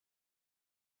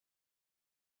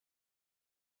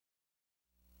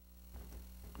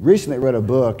recently read a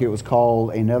book. It was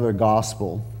called Another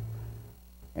Gospel.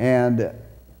 And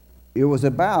it was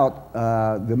about,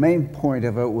 the main point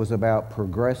of it was about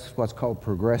what's called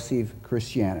progressive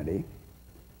Christianity.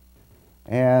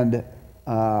 And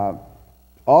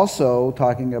also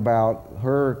talking about,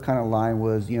 her kind of line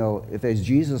was, if there's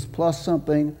Jesus plus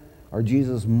something or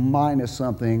Jesus minus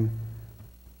something,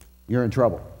 you're in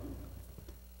trouble.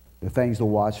 The things to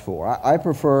watch for. I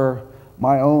prefer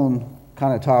my own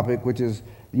kind of topic, which is,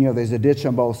 there's a ditch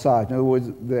on both sides. In other words,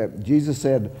 that Jesus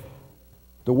said,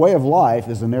 the way of life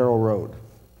is a narrow road.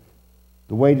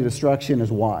 The way to destruction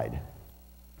is wide.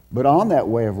 But on that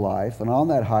way of life, and on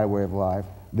that highway of life,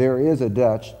 there is a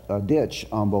ditch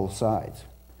on both sides.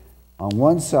 On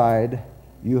one side,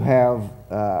 you have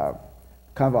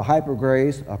kind of a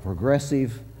hyper-grace, a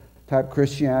progressive type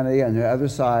Christianity. On the other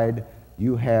side,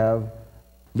 you have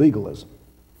legalism.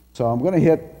 So I'm going to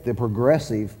hit the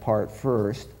progressive part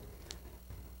first.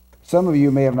 Some of you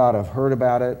may not have heard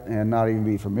about it and not even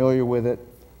be familiar with it.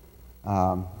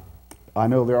 I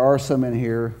know there are some in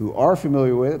here who are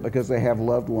familiar with it because they have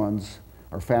loved ones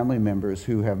or family members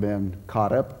who have been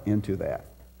caught up into that.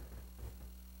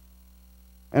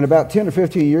 And about 10 or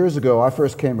 15 years ago, I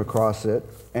first came across it,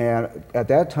 and at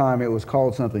that time it was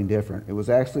called something different. It was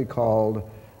actually called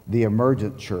the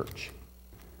Emergent Church.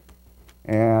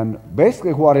 And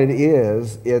basically what it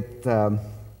is, it's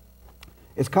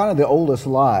kind of the oldest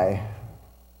lie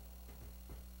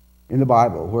in the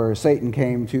Bible, where Satan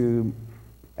came to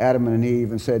Adam and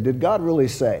Eve and said, did God really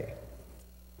say?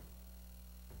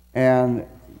 And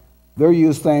they'll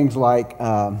use things like,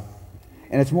 and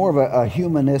it's more of a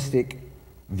humanistic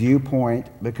viewpoint,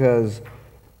 because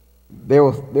they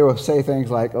will say things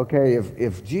like, okay,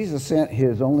 if Jesus sent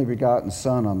his only begotten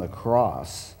Son on the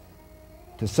cross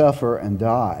to suffer and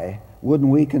die, wouldn't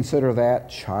we consider that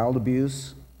child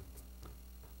abuse?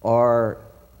 Or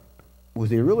was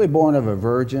he really born of a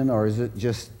virgin, or is it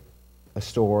just a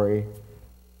story?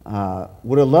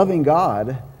 Would a loving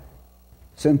God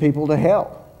send people to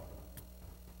hell?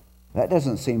 That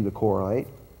doesn't seem to correlate.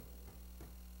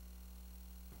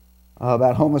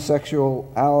 About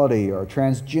homosexuality or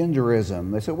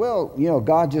transgenderism, they said, well,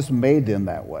 God just made them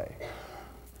that way.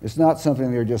 It's not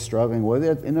something they're just struggling with.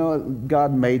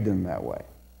 God made them that way.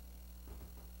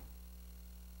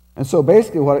 And so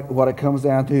basically what it comes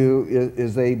down to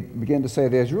is they begin to say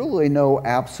there's really no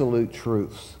absolute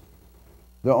truths.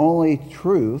 The only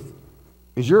truth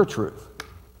is your truth,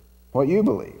 what you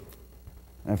believe.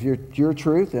 And if it's your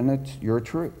truth, then it's your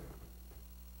truth.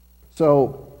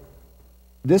 So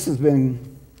this has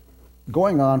been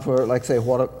going on for, like say,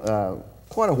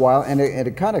 quite a while, and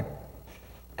it kind of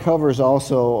covers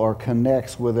also or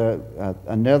connects with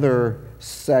another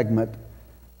segment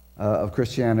of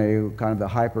Christianity, kind of the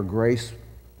hyper-grace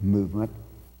movement.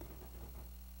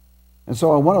 And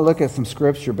so I want to look at some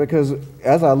scripture, because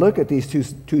as I look at these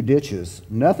two ditches,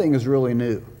 nothing is really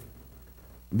new.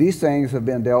 These things have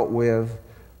been dealt with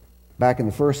back in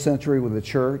the first century with the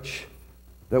church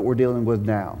that we're dealing with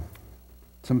now.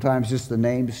 Sometimes just the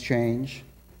names change,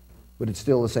 but it's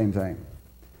still the same thing.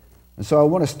 And so I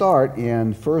want to start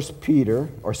in 1 Peter,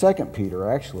 or 2 Peter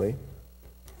actually,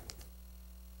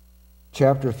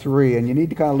 chapter 3, and you need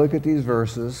to kind of look at these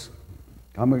verses.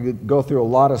 I'm going to go through a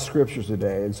lot of scriptures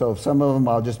today, and so some of them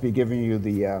I'll just be giving you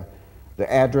the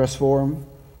address for them,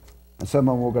 and some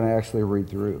of them we're going to actually read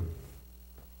through.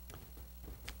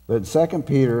 But 2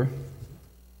 Peter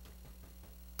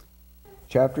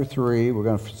chapter 3, we're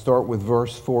going to start with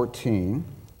verse 14.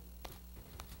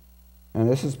 And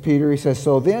this is Peter. He says,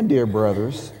 so then, dear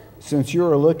brothers, since you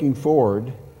are looking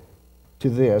forward to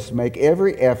this, make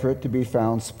every effort to be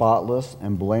found spotless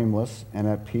and blameless and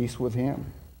at peace with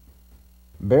him.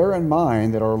 Bear in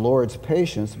mind that our Lord's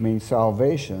patience means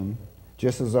salvation,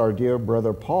 just as our dear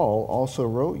brother Paul also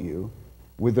wrote you,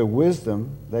 with the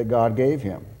wisdom that God gave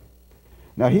him.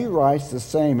 Now he writes the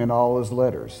same in all his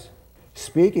letters,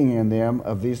 speaking in them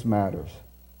of these matters.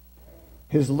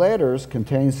 His letters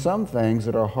contain some things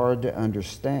that are hard to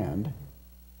understand,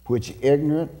 which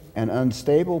ignorant and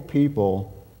unstable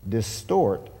people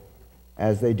distort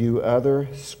as they do other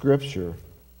scripture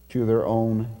to their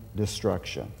own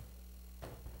destruction.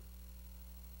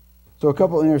 So a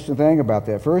couple of interesting things about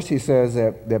that. First, he says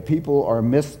that people are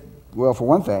well, for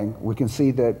one thing, we can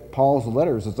see that Paul's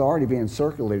letters is already being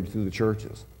circulated through the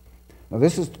churches. Now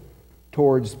this is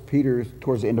towards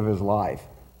the end of his life.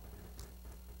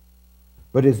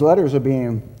 But his letters are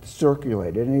being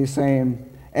circulated, and he's saying,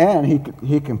 and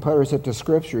he compares it to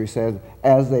Scripture. He says,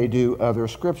 as they do other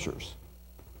Scriptures.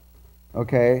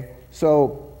 Okay,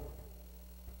 so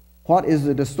what is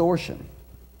the distortion?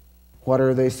 What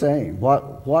are they saying?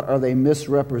 What are they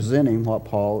misrepresenting what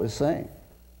Paul is saying?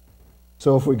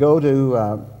 So if we go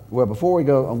to, before we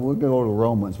go, we're going to go to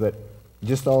Romans, but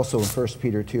just also in 1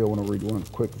 Peter 2, I want to read one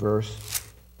quick verse.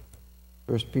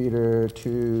 1 Peter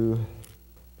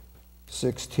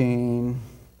 2:16.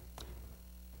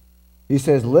 He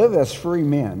says, live as free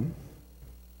men,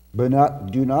 but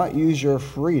do not use your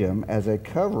freedom as a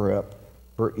cover-up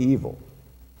for evil.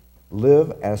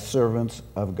 Live as servants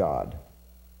of God.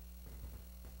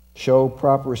 Show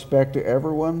proper respect to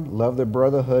everyone, love the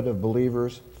brotherhood of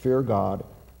believers, fear God,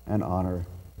 and honor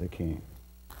the king.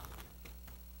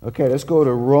 Okay, let's go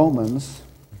to Romans.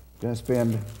 I'm going to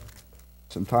spend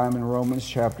some time in Romans,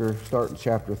 starting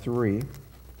chapter 3.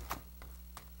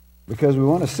 Because we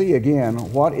want to see again,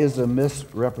 what is the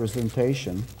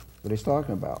misrepresentation that he's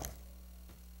talking about?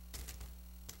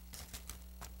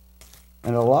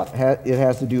 And a lot it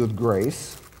has to do with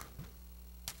grace.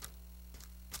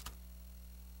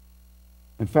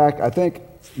 In fact, I think,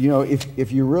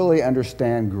 if you really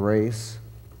understand grace,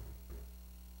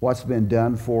 what's been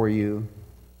done for you,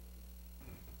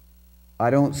 I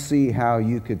don't see how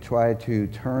you could try to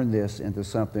turn this into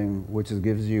something which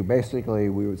gives you, basically,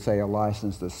 we would say, a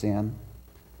license to sin.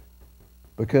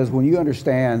 Because when you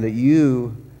understand that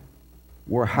you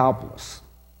were helpless,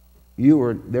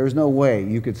 there's no way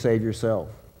you could save yourself.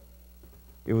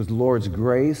 It was the Lord's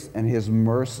grace and His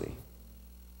mercy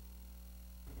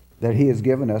that He has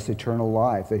given us eternal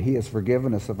life, that He has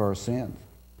forgiven us of our sins.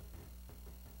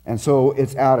 And so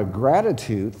it's out of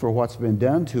gratitude for what's been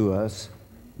done to us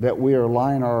that we are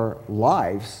aligning our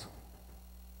lives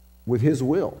with His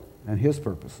will and His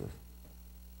purposes.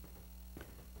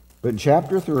 But in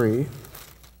chapter 3,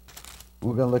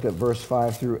 we're going to look at verse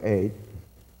 5 through 8.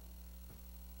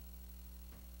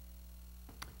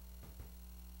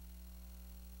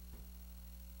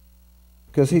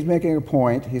 Because he's making a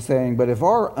point. He's saying, but if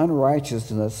our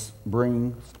unrighteousness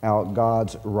brings out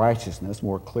God's righteousness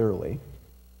more clearly,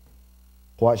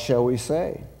 what shall we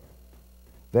say?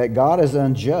 That God is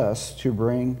unjust to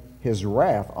bring His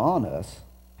wrath on us?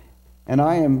 And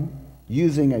I am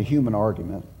using a human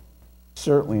argument.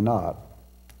 Certainly not.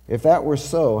 If that were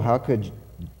so, how could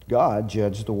God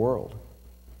judge the world?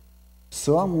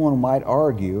 Someone might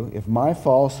argue, if my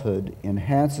falsehood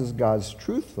enhances God's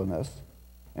truthfulness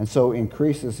and so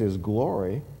increases His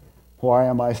glory, why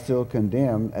am I still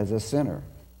condemned as a sinner?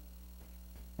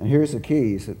 And here's the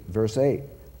key, verse 8.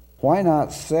 Why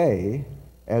not say,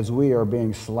 as we are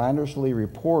being slanderously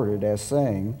reported as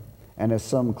saying, and as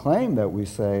some claim that we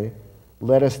say,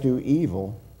 let us do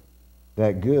evil,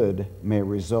 that good may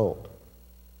result.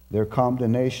 Their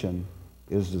condemnation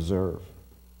is deserved.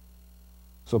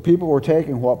 So people were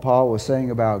taking what Paul was saying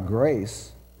about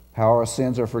grace, how our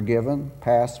sins are forgiven,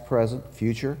 past, present,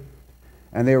 future,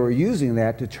 and they were using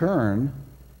that to turn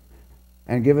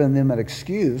and giving them an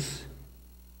excuse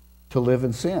to live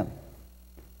in sin.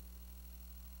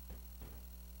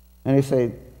 And they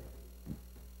say,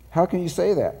 how can you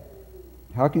say that?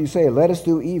 How can you say, let us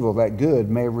do evil that good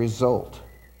may result?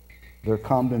 Their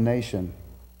condemnation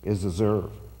is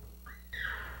deserved.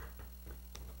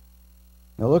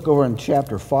 Now look over in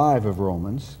chapter 5 of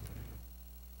Romans.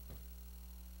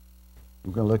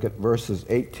 We're going to look at verses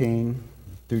 18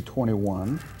 through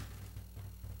 21.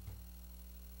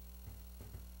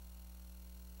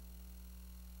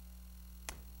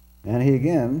 And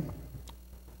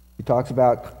he talks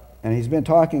about, and he's been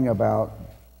talking about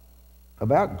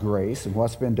grace and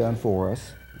what's been done for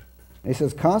us. And he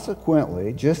says,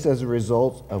 consequently, just as a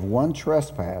result of one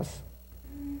trespass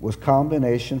was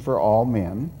condemnation for all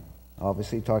men,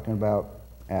 obviously talking about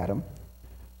Adam,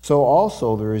 so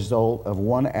also the result of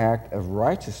one act of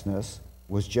righteousness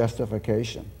was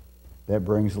justification that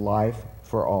brings life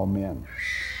for all men.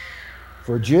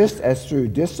 For just as through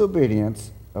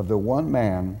disobedience of the one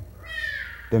man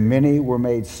the many were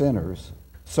made sinners,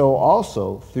 so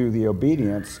also through the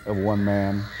obedience of one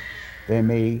man the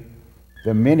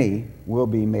many will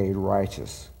be made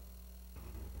righteous.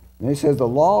 And he says the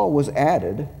law was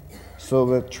added so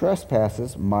that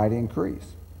trespasses might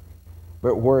increase.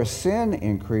 But where sin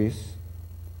increased,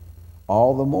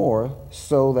 all the more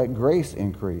so that grace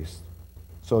increased.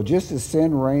 So just as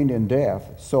sin reigned in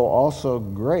death, so also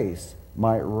grace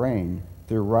might reign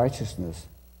through righteousness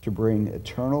to bring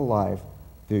eternal life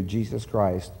through Jesus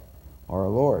Christ our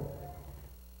Lord.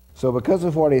 So because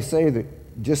of what he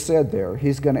just said there,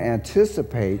 he's going to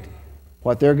anticipate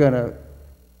what their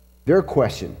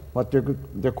question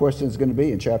is going to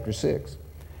be in chapter 6.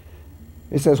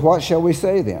 It says, what shall we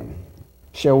say then?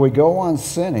 Shall we go on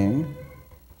sinning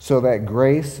so that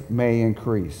grace may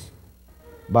increase?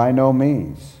 By no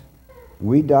means.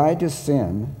 We died to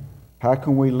sin, How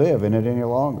can we live in it any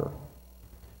longer?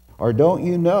 Or don't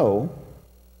you know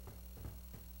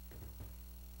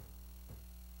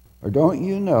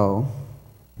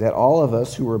that all of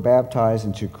us who were baptized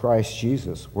into Christ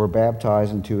Jesus were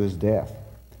baptized into his death?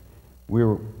 We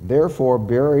were therefore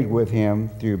buried with him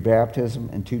through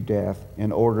baptism into death,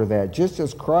 in order that just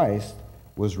as Christ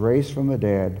was raised from the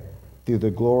dead through the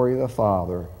glory of the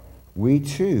Father, we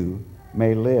too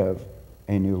may live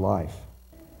a new life.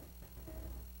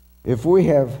 If we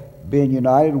have been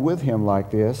united with him like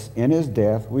this in his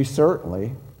death, we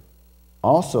certainly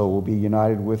also will be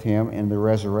united with him in the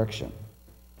resurrection.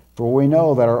 For we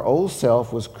know that our old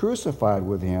self was crucified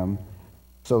with him,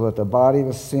 so that the body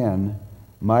of sin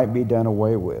might be done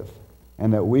away with,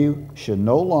 and that we should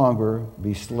no longer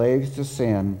be slaves to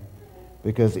sin,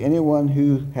 because anyone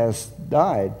who has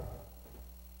died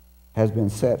has been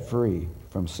set free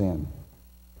from sin.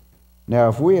 Now,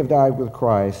 if we have died with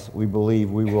Christ, we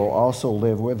believe we will also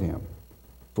live with him.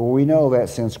 For we know that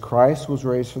since Christ was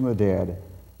raised from the dead,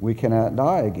 we cannot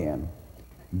die again.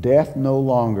 Death no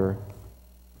longer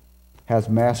has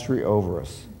mastery over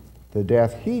us. The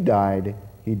death he died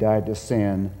to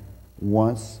sin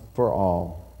once for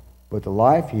all. But the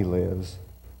life he lives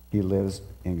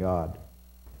in God.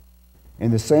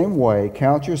 In the same way,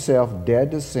 count yourself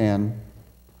dead to sin,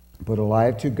 but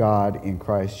alive to God in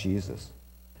Christ Jesus.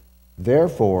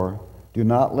 Therefore, do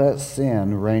not let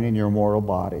sin reign in your mortal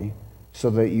body,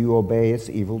 so that you obey its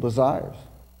evil desires.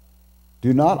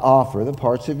 Do not offer the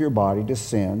parts of your body to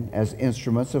sin as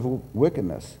instruments of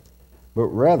wickedness, but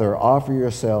rather offer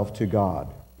yourself to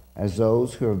God as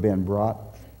those who have been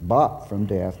bought from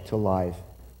death to life,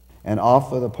 and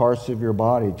offer the parts of your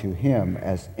body to him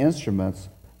as instruments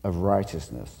of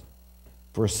righteousness.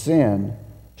 For sin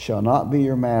shall not be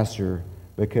your master,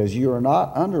 because you are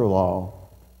not under law,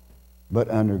 but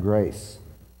under grace.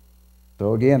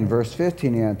 So again, verse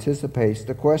 15 anticipates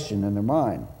the question in their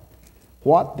mind.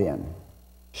 What then?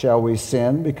 Shall we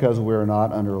sin because we are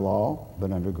not under law,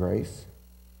 but under grace?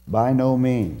 By no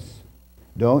means.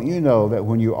 Don't you know that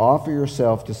when you offer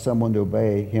yourself to someone to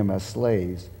obey him as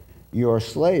slaves, you are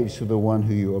slaves to the one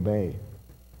who you obey?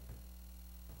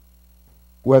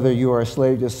 Whether you are a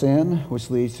slave to sin, which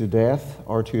leads to death,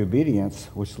 or to obedience,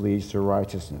 which leads to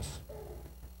righteousness.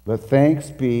 But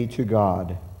thanks be to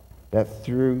God that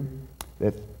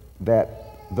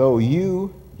though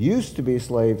you used to be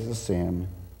slaves of sin,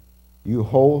 you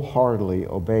wholeheartedly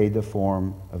obeyed the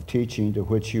form of teaching to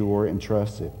which you were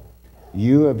entrusted.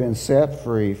 You have been set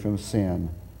free from sin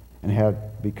and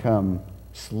have become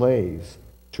slaves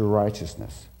to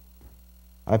righteousness.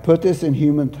 I put this in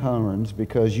human terms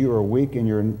because you are weak in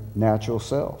your natural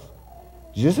self.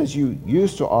 Just as you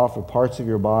used to offer parts of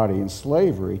your body in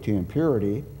slavery to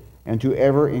impurity and to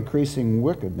ever-increasing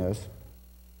wickedness,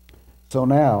 so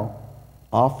now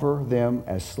offer them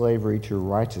as slavery to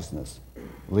righteousness,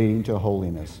 leading to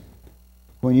holiness.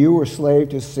 When you were slave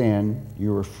to sin,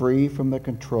 you were free from the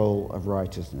control of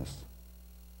righteousness.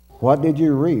 What did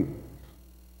you reap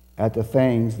from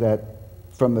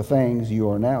the things you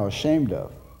are now ashamed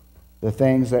of, the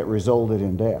things that resulted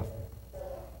in death?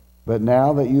 But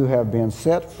now that you have been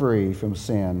set free from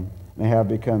sin and have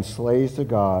become slaves to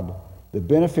God, the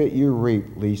benefit you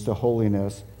reap leads to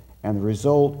holiness, and the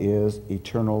result is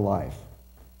eternal life.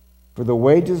 For the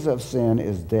wages of sin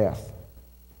is death,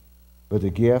 but the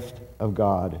gift of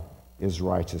God is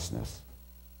righteousness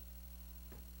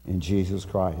in Jesus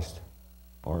Christ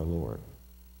our Lord.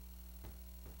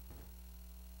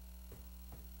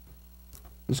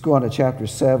 Let's go on to chapter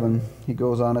 7. He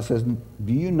goes on and says,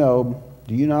 Do you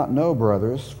not know,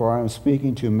 brothers, for I am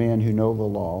speaking to men who know the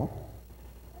law,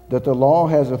 that the law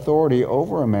has authority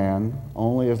over a man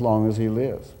only as long as he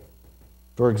lives?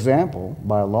 For example,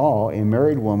 by law, a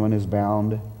married woman is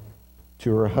bound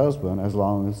to her husband as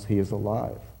long as he is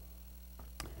alive.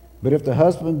 But if the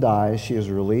husband dies, she is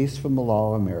released from the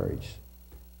law of marriage.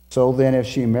 So then, if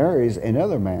she marries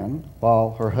another man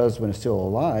while her husband is still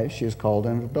alive, she is called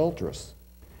an adulteress.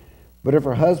 But if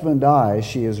her husband dies,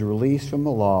 she is released from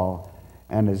the law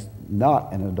and is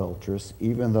not an adulteress,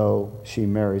 even though she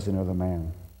marries another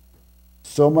man.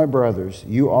 So, my brothers,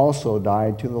 you also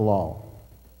died to the law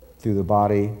through the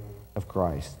body of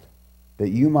Christ, that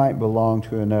you might belong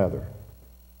to another,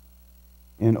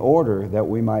 in order that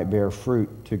we might bear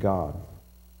fruit to God.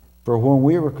 For when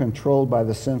we were controlled by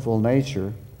the sinful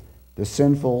nature, the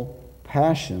sinful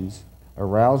passions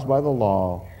aroused by the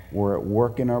law were at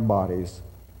work in our bodies,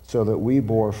 so that we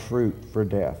bore fruit for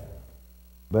death.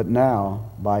 But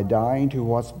now, by dying to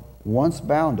what once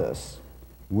bound us,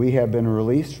 we have been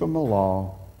released from the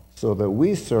law, so that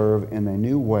we serve in a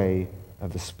new way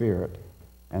of the Spirit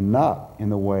and not in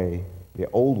the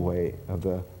old way of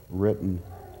the written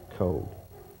code.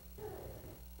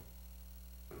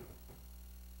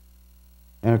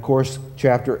 And of course,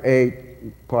 chapter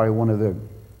 8, probably one of the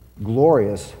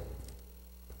glorious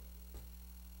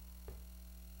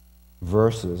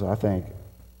verses, I think.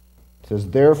 It says,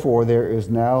 "Therefore there is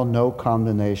now no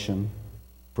condemnation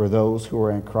for those who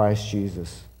are in Christ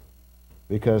Jesus,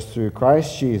 because through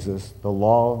Christ Jesus the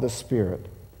law of the Spirit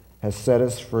has set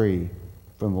us free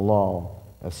from the law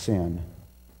of sin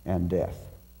and death."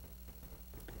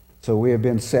 So we have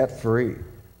been set free.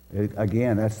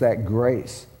 Again, that's that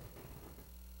grace.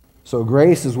 So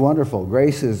grace is wonderful.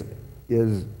 Grace is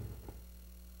it's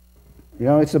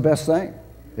the best thing.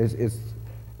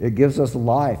 It gives us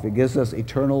life. It gives us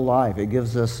eternal life. It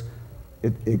gives us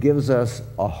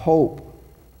a hope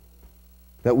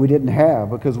that we didn't have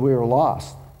because we were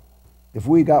lost. If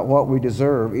we got what we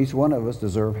deserve, each one of us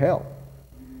deserved hell.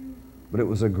 But it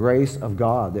was a grace of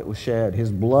God that was shed.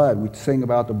 His blood, we sing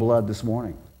about the blood this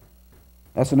morning.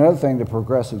 That's another thing the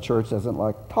progressive church doesn't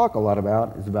like talk a lot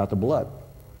about, is about the blood.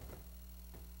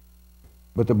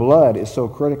 But the blood is so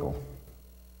critical.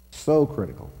 So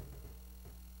critical.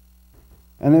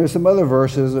 And there's some other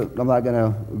verses, I'm not going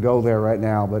to go there right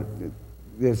now, but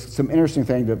there's some interesting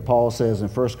thing that Paul says in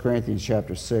 1 Corinthians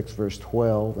chapter 6, verse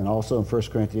 12, and also in 1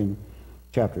 Corinthians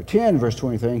chapter 10, verse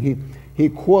 23.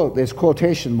 There's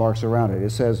quotation marks around it.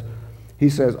 He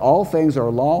says, all things are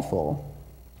lawful,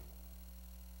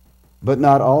 but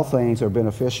not all things are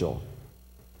beneficial.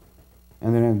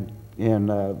 And then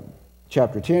in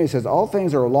chapter 10, he says, all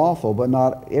things are lawful, but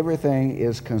not everything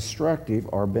is constructive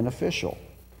or beneficial.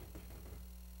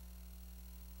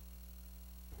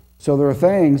 So there are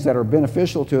things that are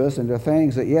beneficial to us, and there are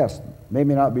things that, yes,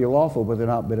 maybe not be lawful, but they're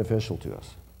not beneficial to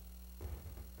us.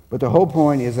 But the whole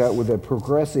point is that with a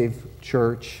progressive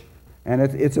church, and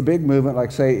it's a big movement,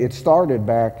 like say, it started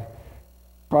back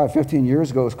probably 15 years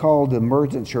ago. It's called the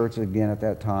Emergent Church again at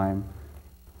that time.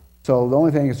 So the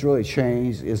only thing that's really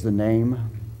changed is the name.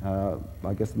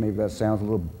 I guess maybe that sounds a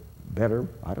little better.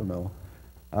 I don't know.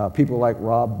 People like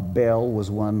Rob Bell was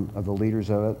one of the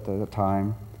leaders of it at the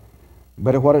time.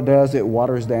 But what it does, it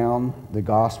waters down the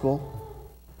gospel.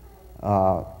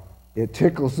 It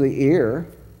tickles the ear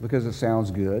because it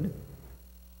sounds good.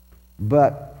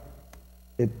 But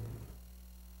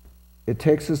it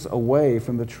takes us away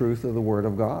from the truth of the Word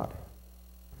of God.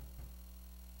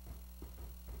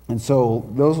 And so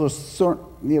those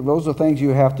are things you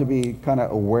have to be kind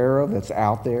of aware of that's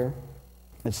out there.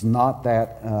 It's not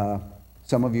that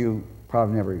some of you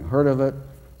probably never even heard of it.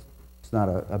 It's not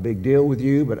a big deal with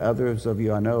you, but others of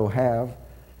you I know have.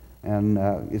 And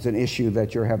it's an issue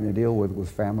that you're having to deal with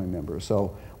family members.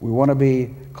 So we want to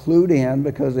be clued in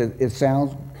because it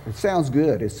sounds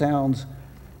good. It sounds,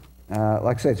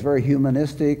 like I say, it's very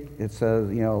humanistic. It's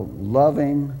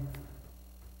loving,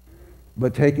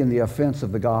 but taking the offense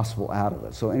of the gospel out of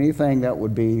it. So anything that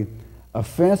would be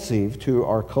offensive to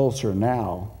our culture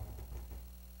now,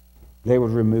 they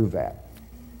would remove that.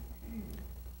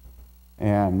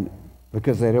 And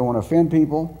because they don't want to offend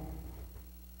people,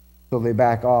 so they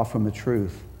back off from the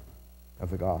truth of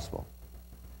the gospel.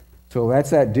 So that's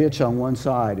that ditch on one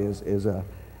side. There's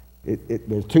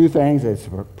two things. It's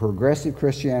progressive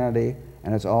Christianity,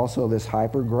 and it's also this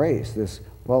hyper grace.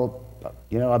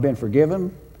 I've been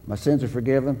forgiven. My sins are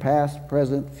forgiven, past,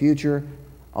 present, future.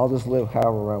 I'll just live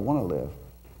however I want to live.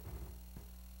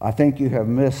 I think you have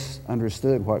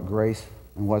misunderstood what grace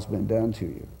and what's been done to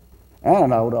you.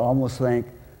 And I would almost think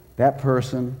that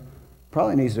person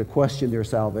probably needs to question their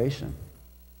salvation,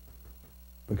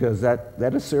 because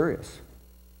that is serious,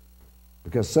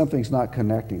 because something's not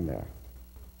connecting there.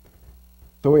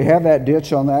 So we have that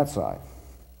ditch on that side.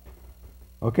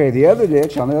 Okay, the other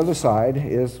ditch on the other side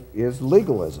is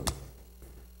legalism.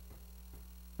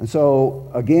 And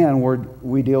so, again,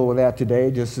 we deal with that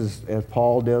today, just as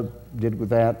Paul did with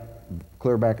that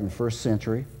clear back in the first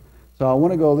century. So I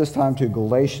want to go this time to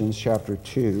Galatians chapter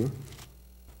 2,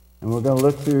 and we're going to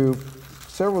look through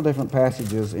several different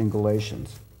passages in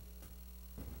Galatians.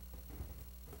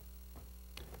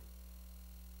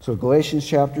 So Galatians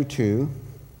chapter 2,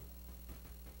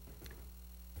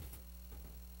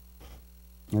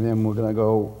 and then we're going to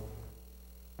go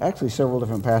actually several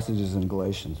different passages in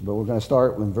Galatians, but we're going to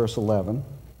start with verse 11.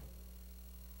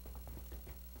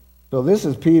 So this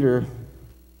is Peter.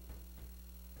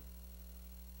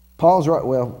 Paul's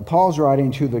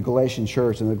writing to the Galatian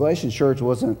church, and the Galatian church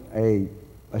wasn't a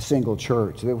single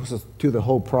church. It was to the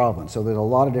whole province. So there's a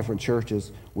lot of different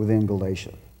churches within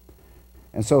Galatia.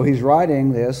 And so he's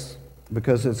writing this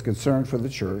because it's concerned for the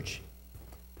church.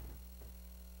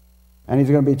 And he's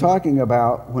going to be talking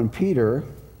about when Peter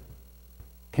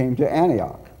came to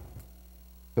Antioch.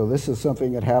 So this is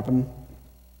something that happened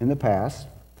in the past.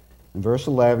 In verse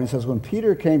 11, it says, when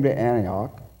Peter came to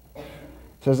Antioch, it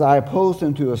says, I opposed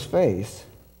him to his face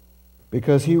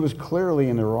because he was clearly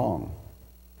in the wrong.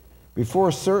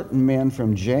 Before certain men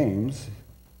from James,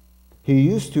 he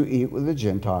used to eat with the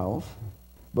Gentiles,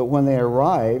 but when they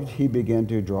arrived, he began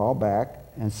to draw back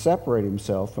and separate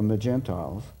himself from the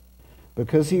Gentiles,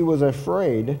 because he was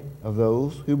afraid of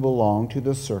those who belonged to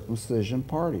the circumcision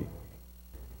party.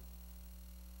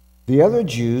 The other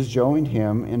Jews joined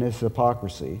him in his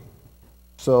hypocrisy,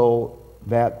 so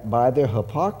that by their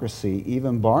hypocrisy,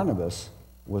 even Barnabas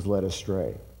was led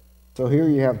astray. So here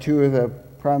you have two of the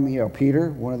Peter,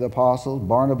 one of the apostles,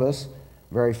 Barnabas,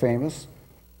 very famous,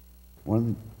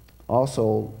 one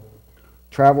also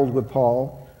traveled with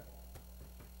Paul.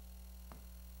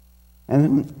 And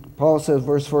then Paul says,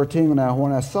 verse 14, now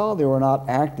when I saw they were not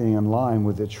acting in line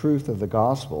with the truth of the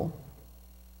gospel,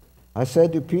 I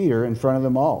said to Peter in front of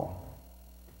them all,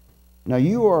 now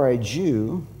you are a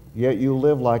Jew, yet you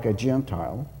live like a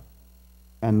Gentile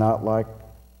and not like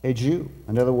a Jew.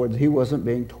 In other words, he wasn't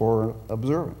being Torah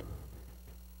observant.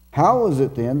 How is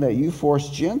it then that you force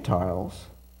Gentiles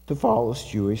to follow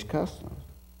Jewish customs?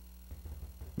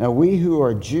 Now we who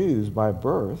are Jews by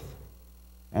birth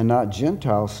and not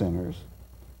Gentile sinners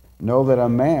know that a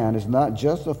man is not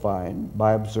justified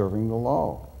by observing the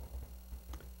law,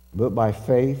 but by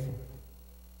faith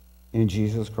in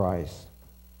Jesus Christ.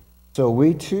 So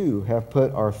we too have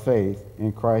put our faith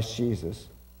in Christ Jesus,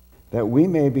 that we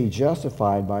may be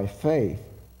justified by faith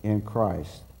in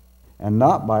Christ, and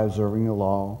not by observing the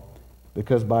law,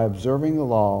 because by observing the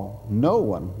law no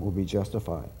one will be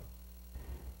justified.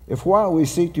 If while we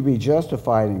seek to be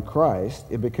justified in Christ,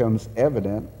 it becomes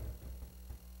evident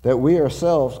that we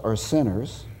ourselves are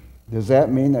sinners, does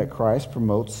that mean that Christ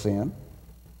promotes sin?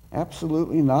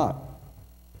 Absolutely not.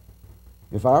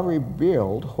 If I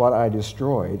rebuild what I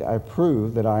destroyed, I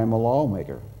prove that I am a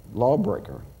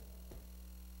lawbreaker.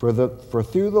 For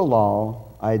through the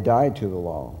law I died to the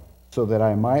law, so that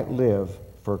I might live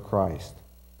for Christ.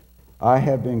 I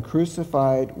have been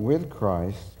crucified with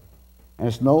Christ, and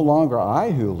it's no longer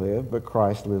I who live, but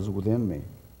Christ lives within me.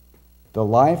 The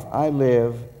life I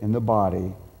live in the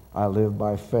body, I live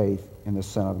by faith in the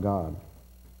Son of God,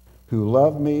 who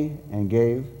loved me and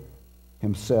gave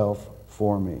himself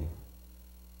for me.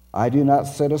 I do not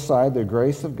set aside the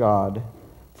grace of God,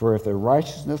 for if the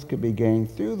righteousness could be gained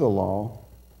through the law,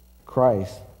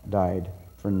 Christ died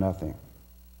for nothing.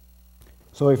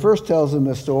 So he first tells them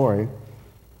this story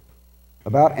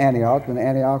about Antioch, and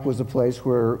Antioch was a place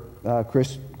where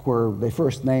they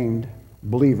first named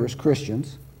believers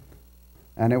Christians,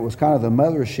 and it was kind of the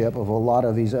mothership of a lot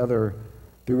of these other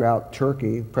throughout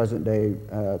Turkey,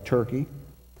 present-day Turkey.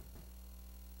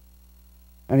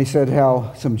 And he said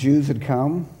how some Jews had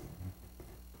come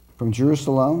from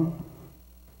Jerusalem,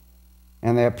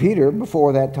 and that Peter,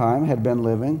 before that time, had been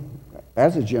living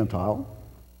as a Gentile,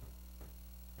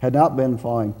 had not been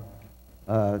following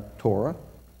Torah.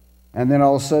 And then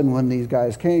all of a sudden, when these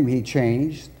guys came, he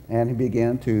changed, and he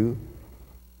began to,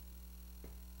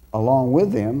 along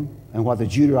with them, and what the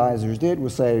Judaizers did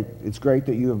was say, it's great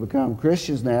that you have become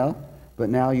Christians now, but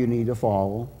now you need to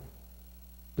follow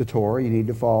the Torah, you need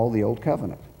to follow the Old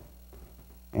Covenant.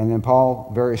 And then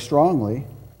Paul very strongly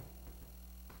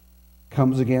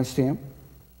comes against him.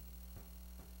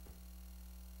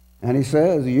 And he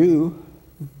says, you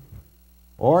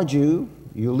are a Jew,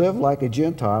 you live like a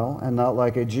Gentile and not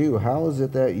like a Jew. How is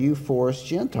it that you force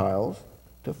Gentiles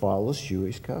to follow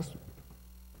Jewish customs?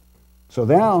 So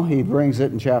now he brings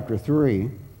it in chapter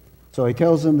 3. So he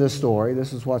tells them this story.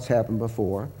 This is what's happened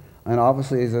before. And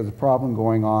obviously there's a problem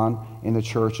going on in the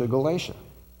church of Galatia,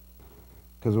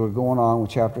 because we're going on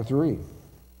with chapter 3.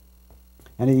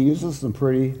 And he uses some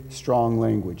pretty strong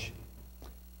language.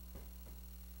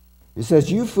 He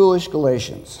says, you foolish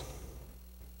Galatians,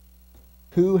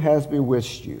 who has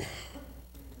bewitched you?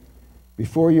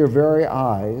 Before your very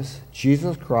eyes,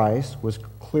 Jesus Christ was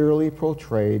clearly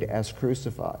portrayed as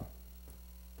crucified.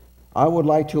 I would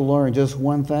like to learn just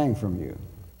one thing from you.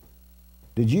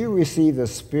 Did you receive the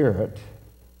Spirit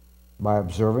by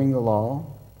observing the law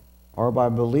or by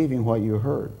believing what you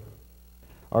heard?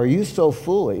 Are you so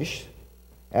foolish?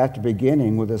 After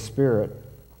beginning with the Spirit,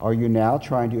 are you now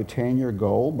trying to attain your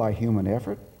goal by human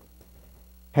effort?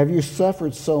 Have you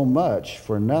suffered so much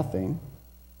for nothing,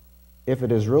 if it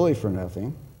is really for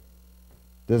nothing?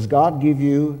 Does God give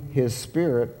you his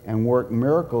Spirit and work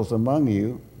miracles among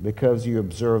you because you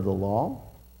observe the law,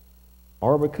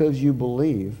 or because you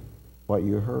believe what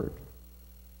you heard?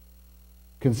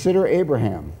 Consider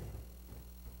Abraham.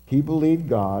 He believed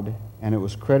God, and it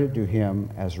was credited to him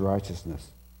as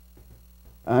righteousness.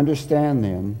 Understand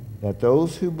then that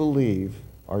those who believe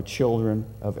are children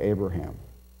of Abraham.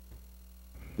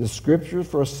 The Scripture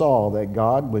foresaw that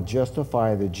God would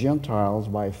justify the Gentiles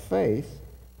by faith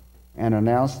and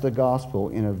announce the gospel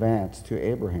in advance to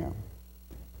Abraham.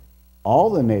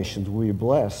 All the nations will be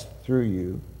blessed through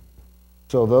you,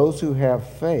 so those who have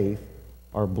faith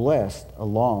are blessed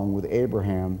along with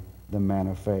Abraham, the man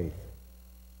of faith.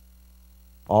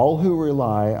 All who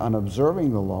rely on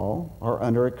observing the law are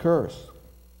under a curse.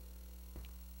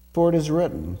 For it is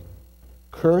written,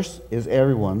 "Cursed is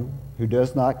everyone who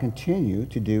does not continue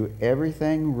to do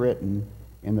everything written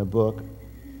in the book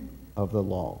of the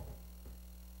law."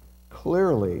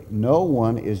 Clearly, no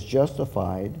one is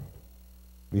justified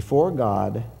before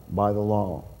God by the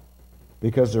law,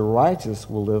 because the righteous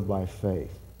will live by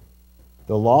faith.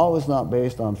 The law is not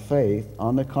based on faith.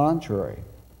 On the contrary,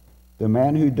 the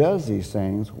man who does these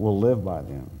things will live by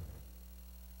them.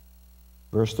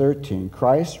 Verse 13,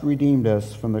 Christ redeemed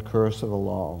us from the curse of the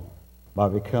law by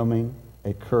becoming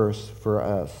a curse for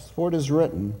us. For it is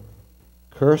written,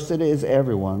 "Cursed is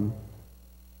everyone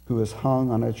who is hung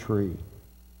on a tree."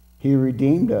 He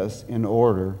redeemed us in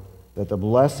order that the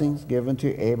blessings given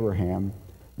to Abraham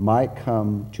might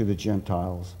come to the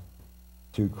Gentiles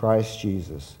through Christ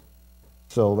Jesus,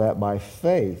 so that by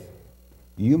faith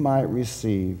you might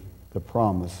receive the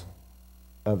promise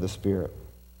of the Spirit.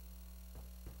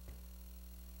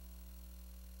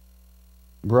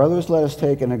 Brothers, let us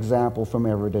take an example from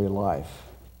everyday life.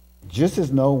 Just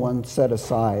as no one set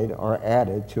aside or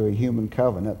added to a human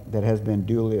covenant that has been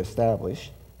duly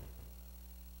established,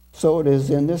 so it is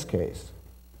in this case.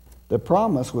 The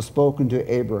promise was spoken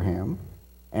to Abraham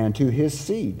and to his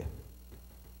seed.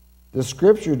 The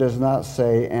Scripture does not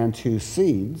say, "and to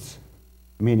seeds,"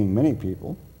 meaning many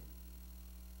people,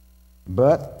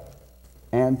 but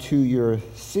 "and to your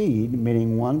seed,"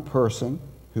 meaning one person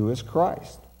who is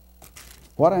Christ.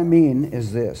 What I mean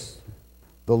is this.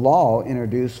 The law,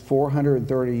 introduced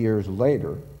 430 years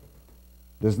later,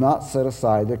 does not set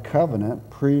aside the covenant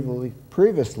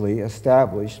previously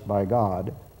established by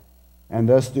God and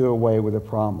thus do away with the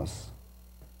promise.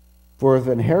 For if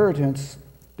inheritance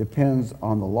depends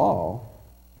on the law,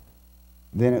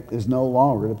 then it is no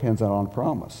longer depends on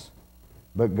promise.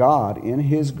 But God, in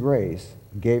his grace,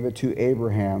 gave it to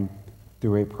Abraham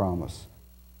through a promise.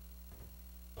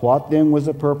 What then was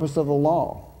the purpose of the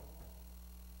law?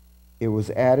 It was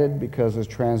added because of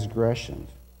transgressions,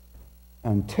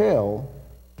 until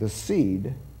the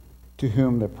seed to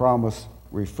whom the promise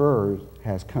refers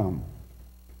has come.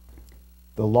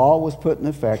 The law was put in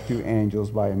effect through angels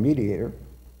by a mediator.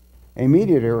 A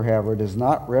mediator, however, does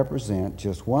not represent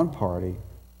just one party,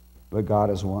 but God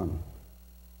as one.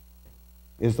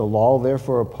 Is the law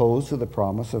therefore opposed to the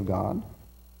promise of God?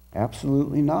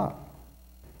 Absolutely not.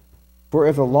 For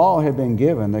if the law had been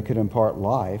given that could impart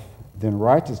life, then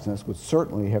righteousness would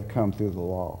certainly have come through the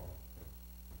law.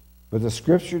 But the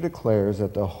Scripture declares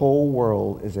that the whole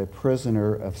world is a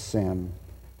prisoner of sin,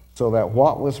 so that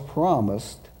what was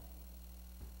promised,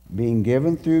 being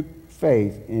given through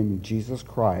faith in Jesus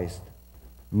Christ,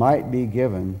 might be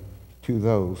given to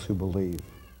those who believe.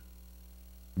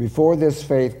 Before this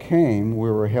faith came, we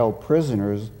were held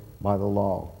prisoners by the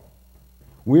law.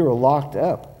 We were locked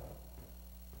up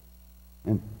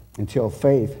until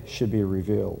faith should be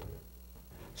revealed.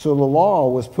 So the law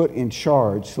was put in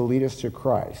charge to lead us to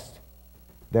Christ,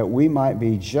 that we might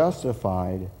be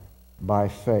justified by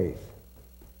faith.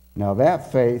 Now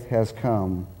that faith has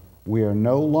come, we are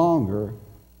no longer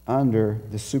under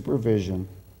the supervision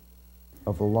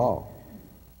of the law.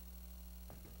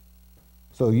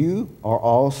 So you are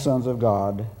all sons of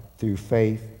God through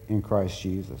faith in Christ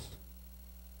Jesus.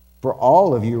 For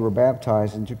all of you were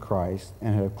baptized into Christ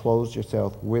and have clothed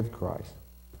yourself with Christ.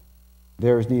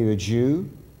 There is neither Jew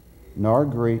nor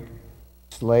Greek,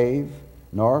 slave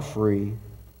nor free,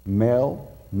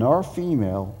 male nor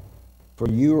female, for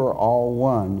you are all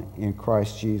one in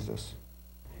Christ Jesus.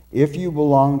 If you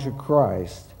belong to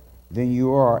Christ, then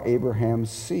you are Abraham's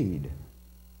seed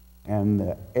and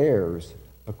the heirs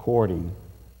according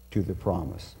to the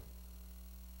promise.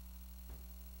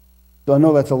 So I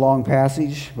know that's a long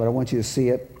passage, but I want you to see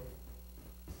it,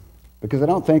 because I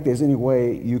don't think there's any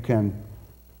way you can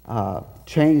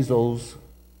change those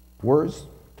words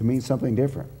to mean something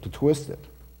different, to twist it.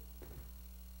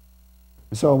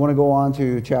 And so I want to go on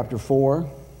to chapter 4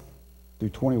 through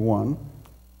 21,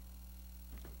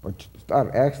 or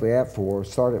start actually at 4,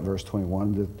 start at verse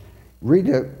 21. Read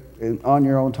it on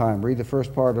your own time. Read the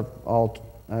first part of all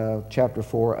chapter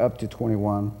 4 up to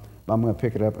 21. But I'm going to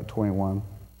pick it up at 21.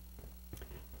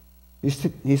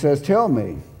 He says, tell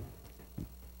me,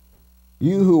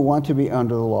 you who want to be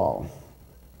under the law,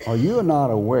 are you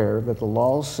not aware that the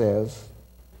law says,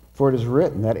 for it is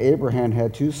written that Abraham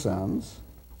had two sons,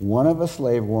 one of a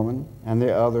slave woman and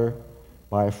the other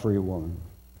by a free woman.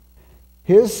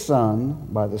 His son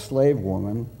by the slave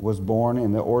woman was born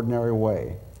in the ordinary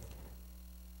way,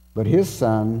 but his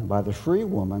son by the free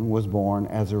woman was born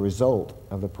as a result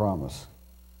of the promise.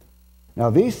 Now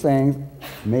these things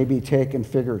may be taken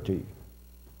figuratively,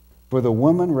 for the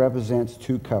woman represents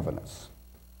two covenants.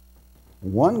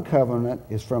 One covenant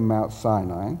is from Mount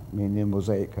Sinai, meaning the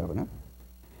Mosaic covenant,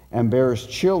 and bears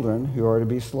children who are to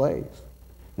be slaves.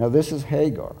 Now this is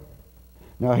Hagar.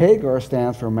 Now Hagar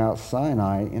stands for Mount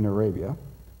Sinai in Arabia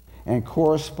and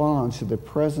corresponds to the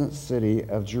present city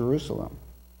of Jerusalem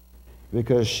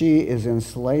because she is in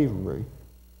slavery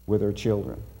with her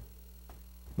children.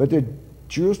 But the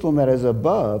Jerusalem that is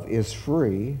above is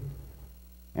free,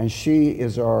 and she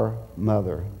is our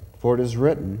mother. For it is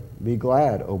written, be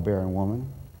glad, O barren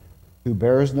woman, who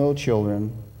bears no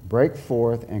children, break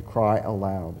forth and cry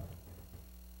aloud.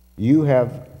 You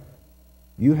have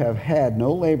had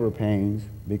no labor pains,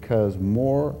 because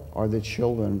more are the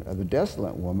children of the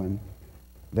desolate woman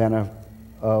than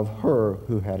of her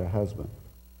who had a husband.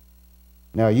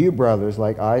 Now you, brothers,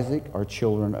 like Isaac, are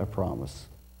children of promise.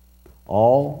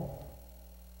 All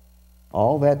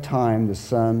that time the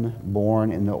son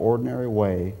born in the ordinary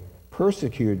way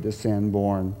persecuted the son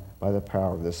born by the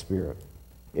power of the Spirit.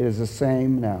 It is the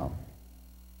same now.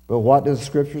 But what does the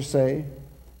Scripture say?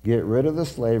 Get rid of the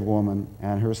slave woman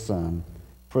and her son,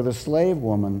 for the slave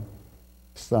woman's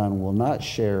son will not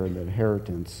share the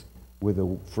inheritance with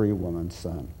the free woman's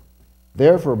son.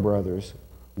 Therefore, brothers,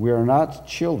 we are not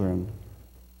children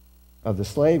of the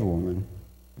slave woman,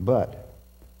 but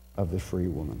of the free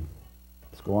woman.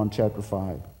 Let's go on to chapter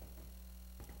 5.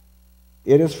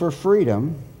 It is for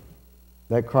freedom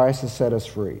that Christ has set us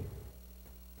free.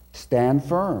 Stand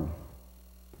firm,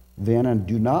 then, and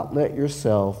do not let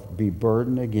yourself be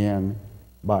burdened again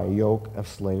by a yoke of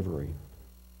slavery.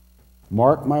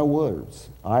 Mark my words.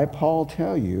 I, Paul,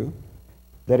 tell you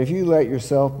that if you let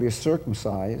yourself be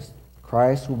circumcised,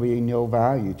 Christ will be no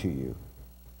value to you.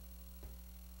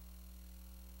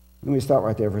 Let me stop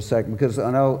right there for a second, because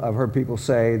I know I've heard people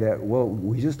say that, well,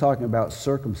 we're just talking about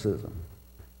circumcision.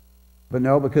 But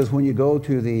no, because when you go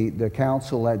to the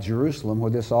council at Jerusalem,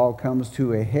 where this all comes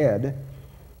to a head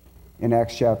in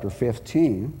Acts chapter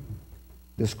 15,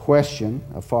 this question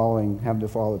of having to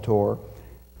follow the Torah,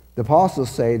 the apostles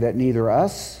say that neither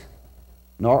us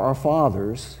nor our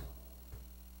fathers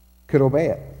could obey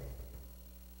it.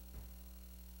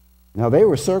 Now, they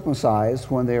were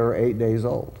circumcised when they were 8 days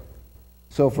old.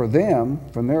 So for them,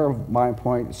 from their mind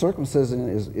point, circumcision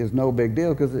is no big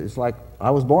deal, because it's like,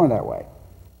 I was born that way.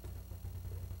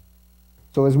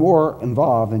 So there's more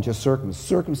involved than just circumcision.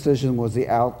 Circumcision was the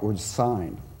outward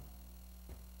sign.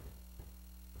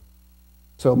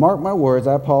 So mark my words,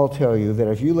 I, Paul, tell you that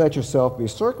if you let yourself be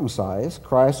circumcised,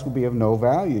 Christ will be of no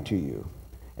value to you.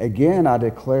 Again, I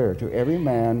declare to every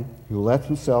man who lets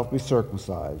himself be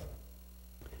circumcised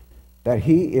that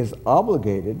he is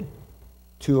obligated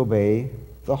to obey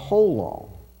the whole law.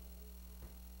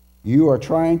 You are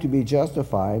trying to be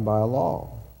justified by a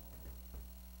law.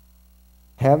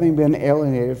 Having been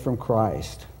alienated from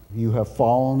Christ, you have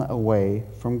fallen away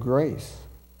from grace.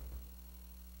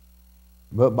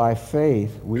 But by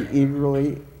faith we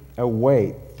eagerly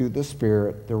await through the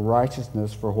Spirit the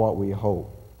righteousness for what we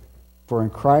hope. For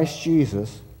in Christ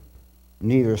Jesus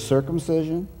neither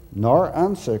circumcision nor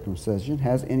uncircumcision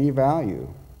has any value.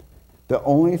 The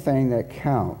only thing that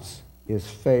counts is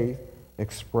faith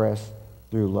expressed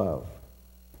through love.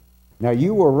 Now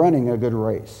you were running a good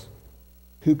race.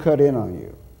 Who cut in on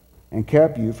you and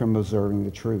kept you from observing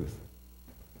the truth?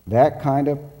 That kind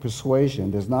of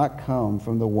persuasion does not come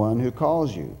from the one who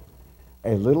calls you.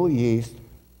 A little yeast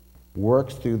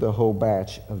works through the whole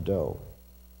batch of dough.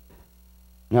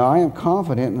 Now I am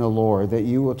confident in the Lord that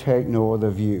you will take no other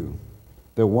view.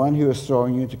 The one who is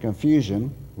throwing you into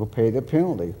confusion will pay the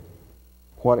penalty,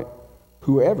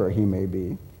 whoever he may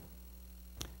be.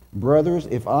 Brothers,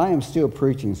 if I am still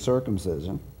preaching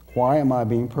circumcision, why am I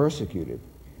being persecuted?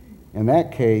 In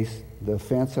that case, the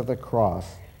offense of the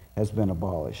cross has been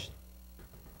abolished.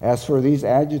 As for these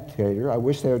agitators, I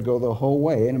wish they would go the whole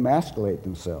way and emasculate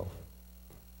themselves.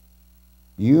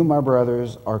 You, my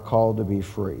brothers, are called to be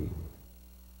free.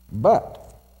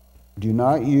 But do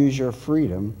not use your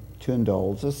freedom to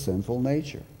indulge a sinful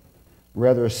nature.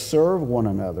 Rather, serve one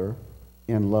another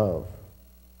in love.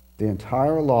 The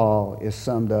entire law is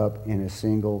summed up in a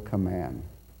single command.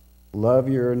 Love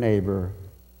your neighbor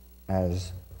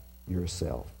as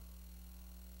yourself.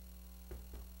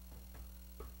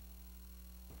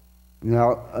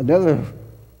 Now, another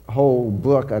whole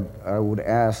book I would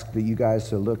ask that you guys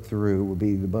to look through would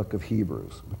be the book of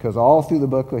Hebrews. Because all through the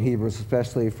book of Hebrews,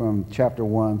 especially from chapter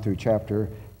 1 through chapter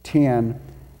 10,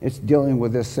 it's dealing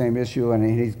with this same issue,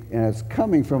 and it's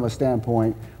coming from a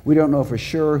standpoint, we don't know for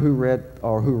sure who read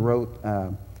or who wrote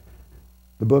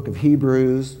the book of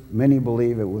Hebrews. Many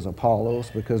believe it was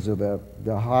Apollos because of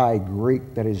the high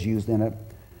Greek that is used in it.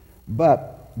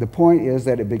 But the point is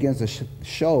that it begins to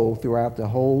show throughout the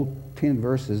whole 10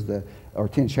 verses, or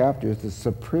 10 chapters, the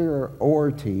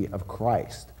superiority of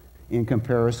Christ in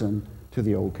comparison to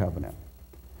the Old Covenant.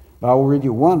 But I will read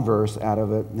you one verse out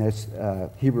of it, and it's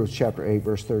Hebrews chapter 8,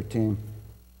 verse 13.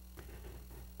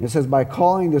 It says, "By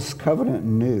calling this covenant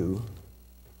new,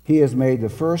 he has made the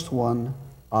first one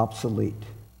obsolete.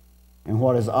 And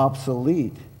what is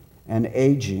obsolete and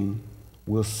aging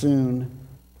will soon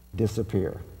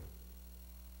disappear."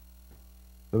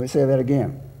 Let me say that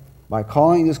again. By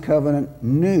calling this covenant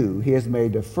new, he has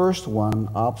made the first one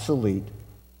obsolete,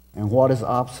 and what is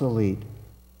obsolete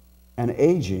and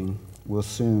aging will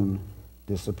soon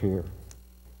disappear.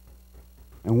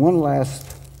 And one last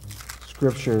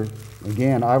scripture,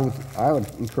 again, I would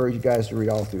encourage you guys to read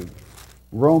all through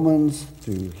Romans,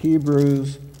 through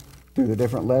Hebrews, through the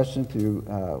different lessons,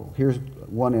 here's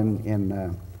one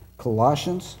in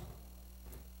Colossians.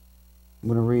 I'm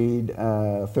going to read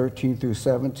 13 through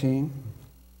 17.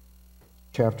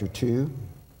 Chapter 2.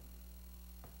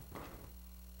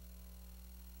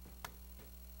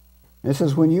 It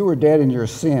says, "When you were dead in your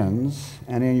sins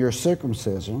and in your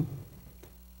circumcision,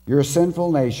 your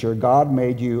sinful nature, God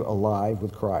made you alive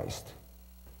with Christ.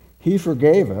 He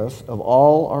forgave us of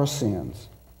all our sins,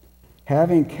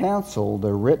 having canceled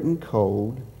the written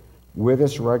code with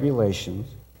its regulations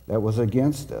that was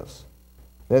against us,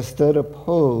 that stood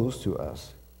opposed to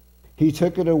us. He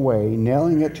took it away,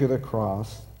 nailing it to the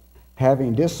cross.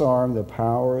 Having disarmed the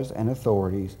powers and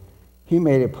authorities, he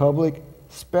made a public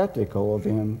spectacle of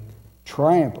them,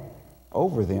 triumph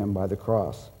over them by the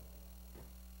cross.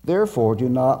 Therefore, do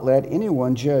not let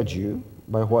anyone judge you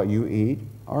by what you eat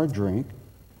or drink,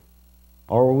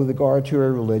 or with regard to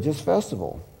a religious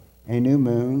festival, a new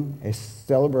moon, a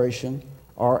celebration,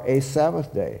 or a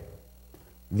Sabbath day.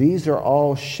 These are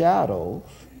all shadows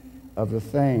of the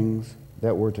things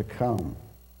that were to come.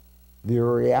 The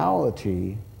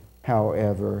reality,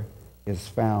 however, is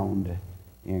found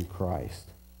in Christ."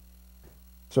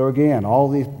 So again, all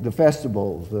the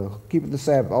festivals, the keeping the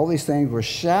Sabbath, all these things were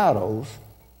shadows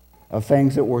of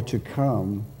things that were to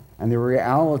come, and the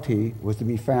reality was to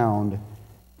be found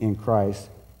in Christ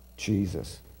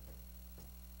Jesus.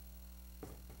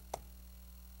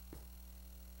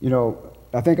 You know,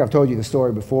 I think I've told you the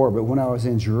story before, but when I was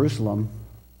in Jerusalem,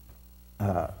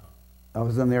 I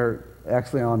was in there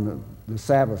actually on the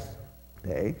Sabbath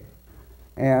day.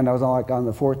 And I was on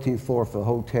the 14th floor of the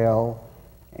hotel,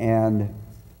 and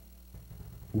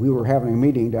we were having a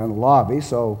meeting down in the lobby.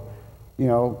 So, you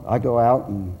know, I go out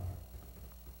and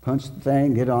punch the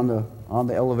thing, get on the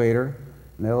elevator,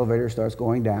 and the elevator starts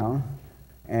going down.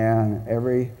 And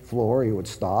every floor he would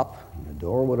stop, and the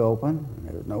door would open, and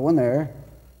there was no one there.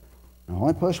 I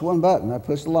only pushed one button. I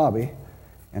pushed the lobby,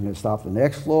 and it stopped the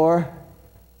next floor,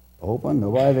 open,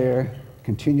 nobody there.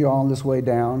 Continue on this way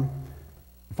down.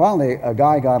 Finally, a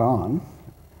guy got on,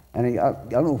 and I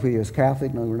don't know if he was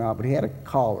Catholic or not, but he had a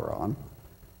collar on.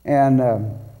 And I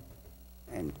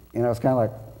was kind of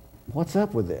like, what's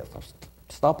up with this? I was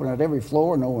stopping at every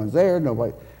floor, no one's there,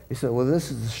 nobody. He said, well, this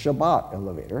is the Shabbat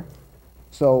elevator.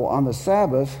 So on the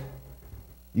Sabbath,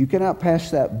 you cannot push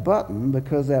that button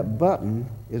because that button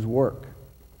is work.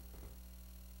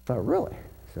 I thought, really?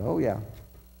 So, oh, yeah.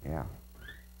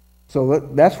 So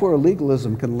that's where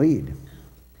legalism can lead.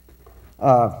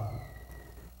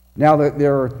 Now,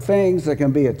 there are things that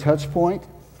can be a touch point.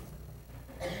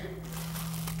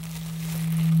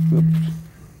 Oops.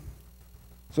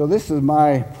 So this is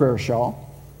my prayer shawl.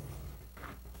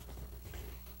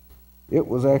 It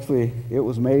was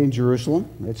made in Jerusalem.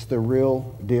 It's the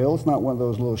real deal. It's not one of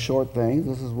those little short things.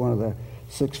 This is one of the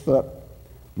 6-foot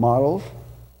models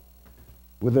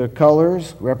with the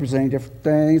colors representing different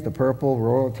things, the purple,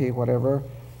 royalty, whatever,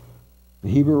 the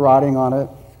Hebrew writing on it.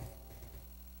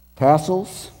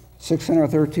 Tassels,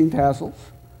 613 tassels,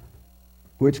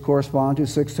 which correspond to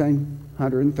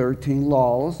 1,613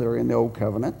 laws that are in the Old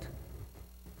Covenant.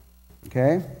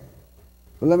 Okay?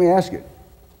 But let me ask you,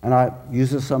 and I use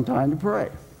this sometime to pray.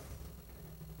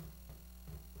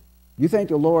 You think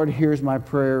the Lord hears my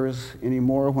prayers any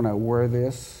more when I wear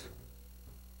this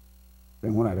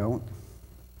than when I don't?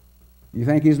 You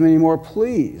think He's any more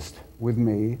pleased with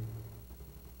me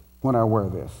when I wear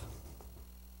this?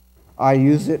 I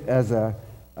use it as a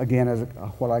again, as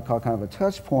what I call kind of a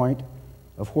touch point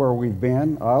of where we've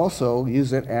been. I also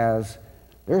use it as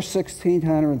there's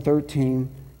 1,613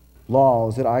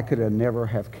 laws that I could have never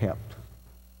have kept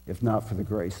if not for the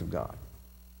grace of God.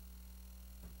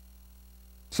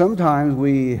 Sometimes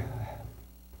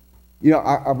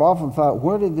I've often thought,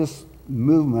 where did this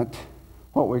movement,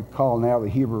 what we call now the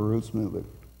Hebrew Roots movement,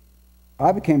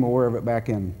 I became aware of it back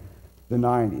in the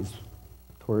 90s,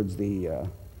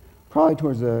 probably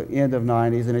towards the end of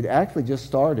 90s, and it actually just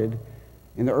started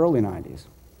in the early 90s.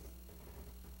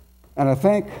 And I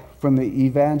think from the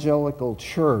evangelical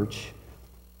church,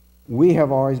 we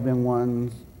have always been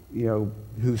ones,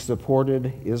 who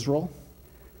supported Israel,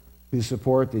 who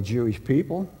support the Jewish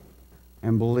people,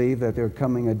 and believe that there's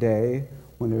coming a day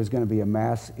when there's going to be a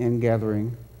mass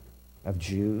ingathering of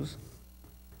Jews.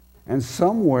 And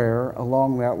somewhere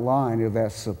along that line of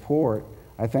that support,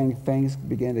 I think things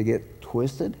began to get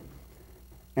twisted.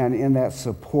 And in that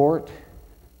support,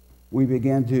 we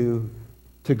began to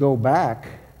go back,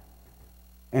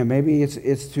 and maybe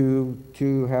it's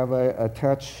to have a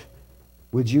touch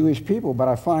with Jewish people, but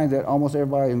I find that almost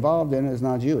everybody involved in it is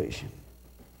not Jewish.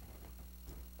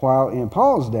 While in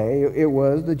Paul's day, it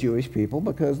was the Jewish people,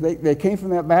 because they came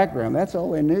from that background. That's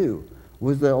all they knew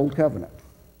was the Old Covenant.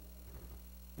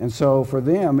 And so for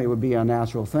them, it would be a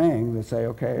natural thing to say,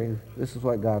 okay, this is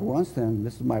what God wants, then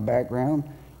this is my background.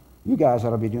 You guys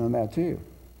ought to be doing that too.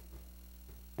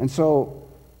 And so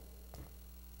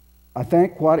I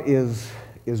think what is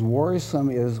worrisome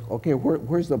is, okay,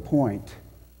 where's the point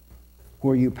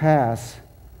where you pass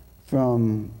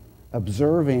from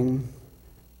observing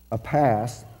a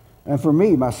past? And for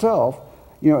me, myself,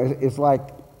 it's like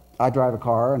I drive a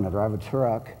car and I drive a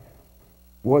truck.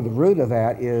 Well, the root of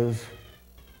that is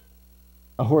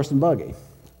a horse and buggy.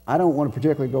 I don't want to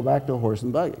particularly go back to a horse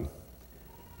and buggy.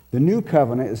 The new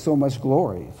covenant is so much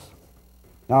glorious.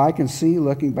 Now, I can see,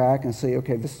 looking back, and say,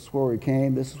 okay, this is where we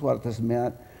came, this is what this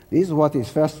meant, these are what these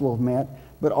festivals meant,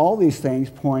 but all these things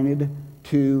pointed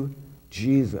to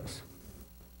Jesus.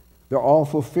 They're all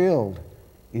fulfilled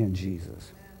in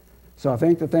Jesus. So I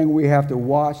think the thing we have to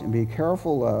watch and be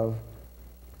careful of,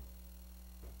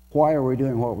 why are we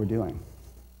doing what we're doing?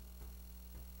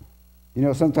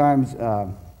 Sometimes,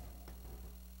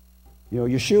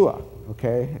 Yeshua,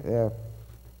 okay,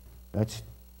 that's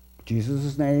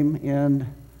Jesus' name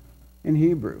in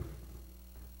Hebrew.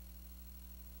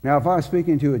 Now, if I was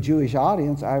speaking to a Jewish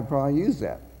audience, I would probably use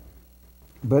that.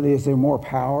 But is there more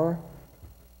power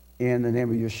in the name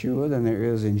of Yeshua than there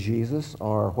is in Jesus,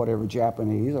 or whatever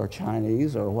Japanese or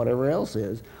Chinese or whatever else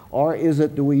is? Or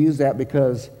do we use that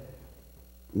because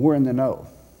we're in the know?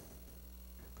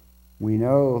 We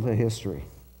know the history.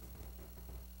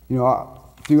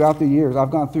 Throughout the years,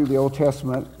 I've gone through the Old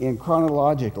Testament in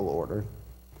chronological order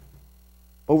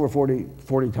over 40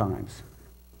 times,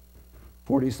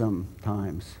 40-some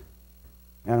times.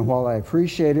 And while I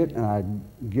appreciate it and I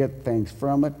get things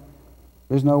from it,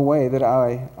 there's no way that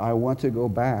I want to go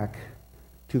back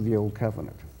to the Old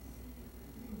Covenant.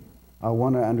 I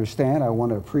want to understand, I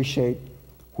want to appreciate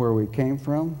where we came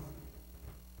from.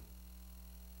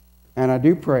 And I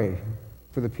do pray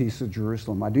for the peace of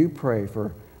Jerusalem. I do pray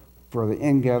for the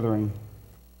ingathering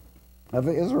of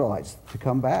the Israelites to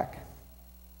come back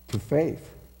to faith.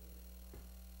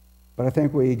 But I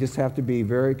think we just have to be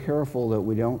very careful that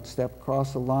we don't step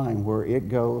across the line where it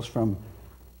goes from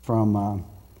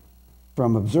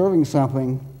observing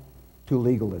something to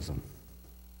legalism.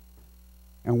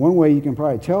 And one way you can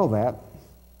probably tell that,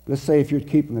 let's say if you're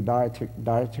keeping the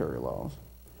dietary laws,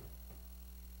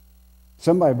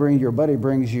 your buddy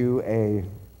brings you a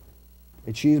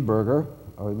cheeseburger,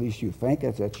 or at least you think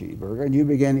it's a cheeseburger, and you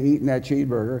begin eating that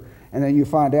cheeseburger, and then you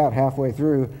find out halfway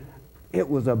through it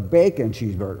was a bacon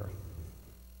cheeseburger.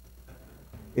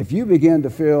 If you begin to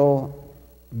feel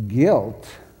guilt,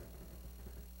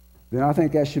 then I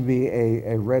think that should be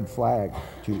a red flag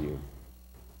to you.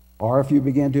 Or if you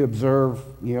begin to observe,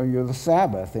 you're the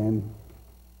Sabbath, and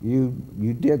you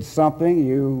did something,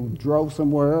 you drove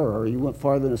somewhere, or you went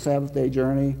farther than a Sabbath day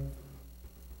journey,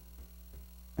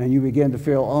 and you begin to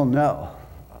feel, oh no,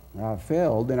 I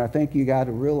failed, then I think you got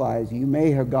to realize you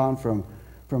may have gone from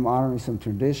honoring some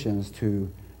traditions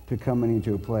to coming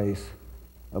into a place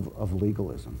of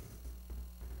legalism.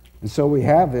 And so we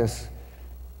have this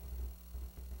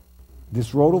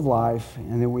road of life,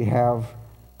 and then we have,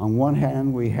 on one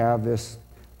hand, we have this,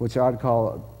 which I'd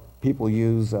call, people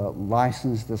use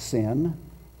license to sin.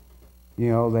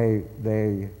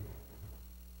 They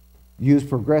use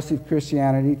progressive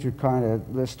Christianity to kind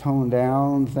of, let's tone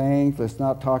down things, let's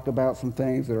not talk about some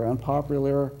things that are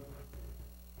unpopular.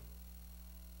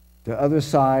 The other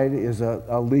side is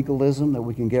a legalism that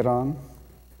we can get on.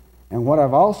 And what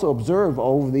I've also observed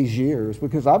over these years,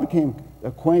 because I became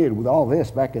acquainted with all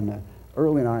this back in the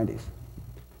early 90s,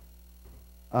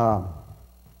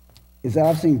 is that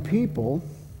I've seen people,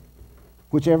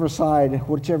 whichever side,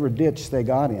 whichever ditch they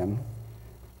got in,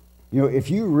 you know, if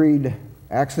you read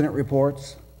accident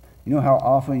reports, you know how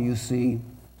often you see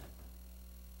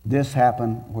this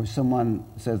happen where someone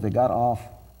says they got off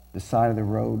the side of the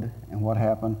road, and what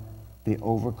happened? They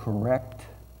overcorrect.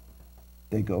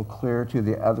 They go clear to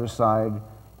the other side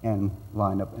and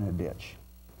line up in a ditch.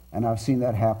 And I've seen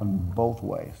that happen both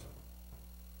ways.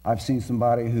 I've seen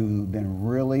somebody who's been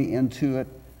really into it,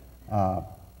 to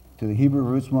the Hebrew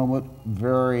roots moment,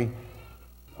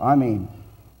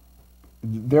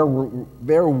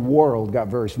 their world got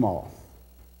very small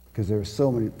because there were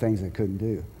so many things they couldn't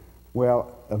do.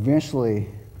 Well, eventually,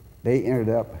 they ended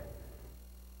up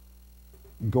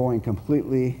going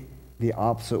completely the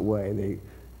opposite way.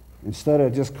 Instead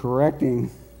of just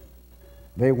correcting,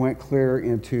 they went clear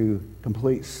into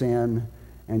complete sin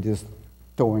and just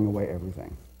throwing away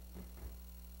everything.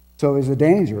 So there's a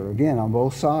danger, again, on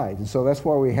both sides. And so that's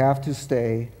why we have to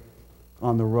stay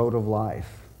on the road of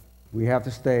life. We have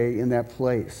to stay in that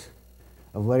place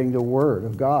of letting the Word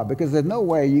of God, because there's no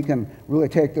way you can really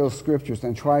take those scriptures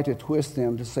and try to twist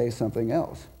them to say something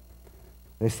else.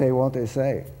 They say what they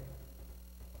say.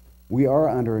 We are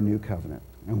under a new covenant.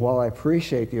 And while I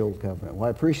appreciate the old covenant, while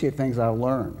I appreciate things I've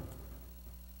learned,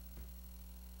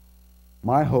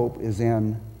 my hope is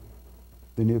in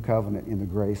the new covenant, in the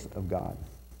grace of God.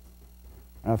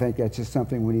 And I think that's just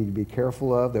something we need to be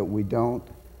careful of, that we don't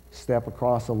step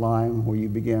across a line where you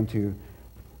begin to,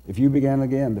 if you begin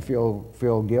again to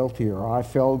feel guilty, or I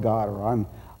failed God, or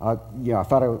I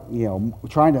thought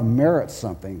trying to merit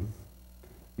something,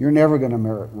 you're never going to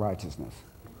merit righteousness.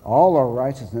 All our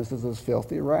righteousness is as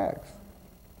filthy rags.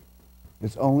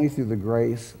 It's only through the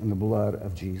grace and the blood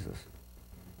of Jesus.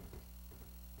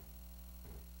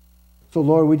 So,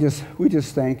 Lord, we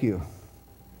just thank you,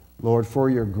 Lord, for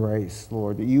your grace,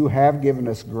 Lord, that you have given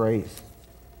us grace.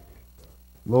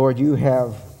 Lord, you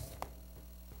have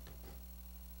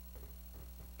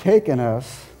taken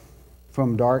us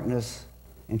from darkness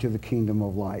into the kingdom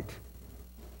of light.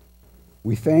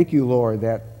 We thank you, Lord,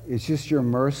 that it's just your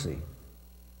mercy.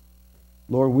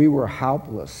 Lord, we were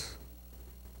helpless.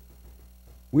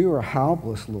 We were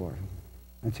helpless, Lord,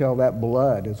 until that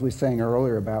blood, as we sang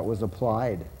earlier about, was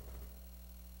applied.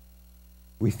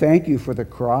 We thank you for the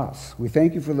cross. We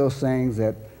thank you for those things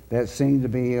that seem to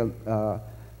be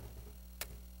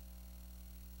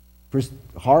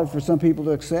hard for some people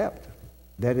to accept,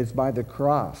 that it's by the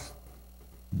cross,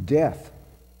 death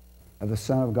of the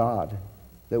Son of God,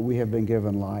 that we have been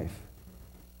given life.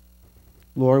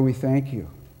 Lord, we thank you.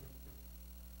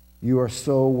 You are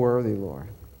so worthy, Lord.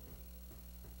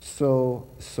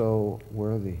 So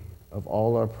worthy of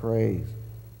all our praise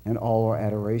and all our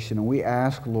adoration. And we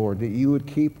ask, Lord, that you would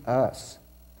keep us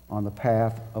on the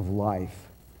path of life.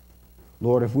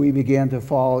 Lord, if we begin to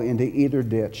fall into either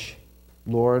ditch,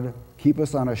 Lord, keep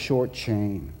us on a short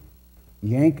chain.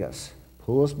 Yank us,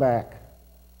 pull us back.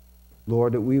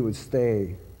 Lord, that we would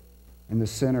stay in the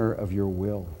center of your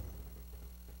will.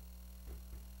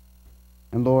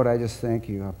 And Lord, I just thank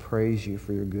you. I praise you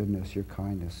for your goodness, your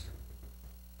kindness,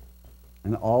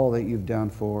 and all that you've done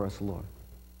for us, Lord.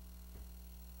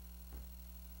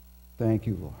 Thank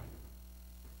you, Lord.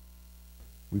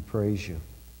 We praise you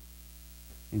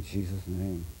in Jesus'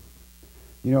 name.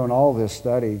 You know, in all this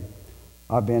study,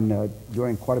 I've been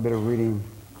doing quite a bit of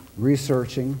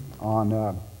researching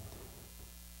on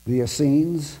the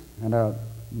Essenes, and I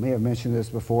may have mentioned this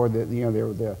before, that there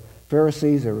were the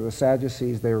Pharisees, there were the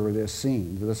Sadducees, there were the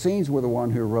Essenes. The Essenes were the one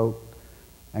who wrote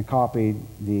and copied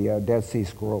the Dead Sea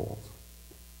Scrolls.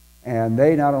 And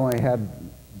they not only had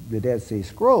the Dead Sea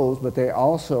Scrolls, but they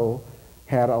also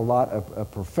had a lot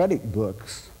of prophetic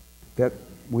books that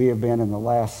we have been in the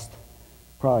last,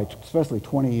 probably especially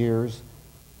 20 years,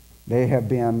 they have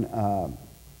been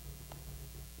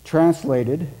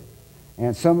translated,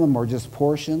 and some of them are just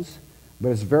portions, but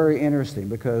it's very interesting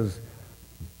because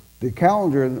the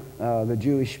calendar the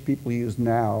Jewish people use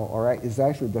now is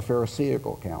actually the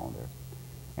Pharisaical calendar.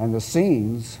 And the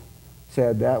Essenes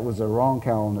said that was a wrong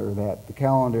calendar, that the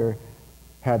calendar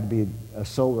had to be a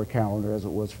solar calendar as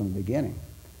it was from the beginning.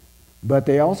 But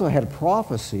they also had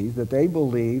prophecies that they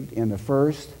believed in a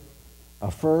first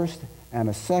and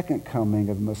a second coming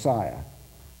of the Messiah,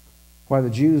 while the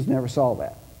Jews never saw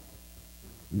that.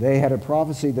 They had a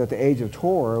prophecy that the age of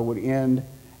Torah would end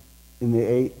in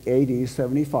the AD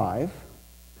 75,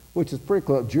 which is pretty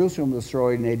close. Jerusalem was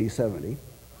destroyed in AD 70.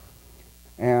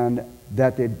 and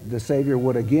that the Savior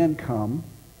would again come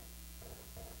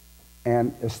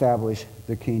and establish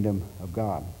the kingdom of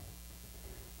God.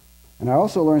 And I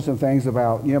also learned some things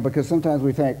about, because sometimes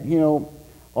we think,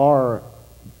 our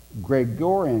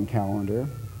Gregorian calendar,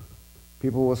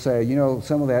 people will say,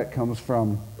 some of that comes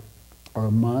from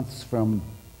our months, from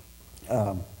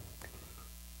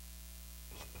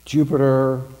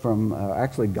Jupiter, from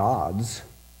actually gods.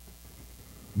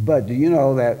 But do you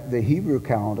know that the Hebrew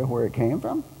calendar, where it came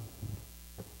from?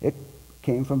 It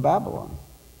came from Babylon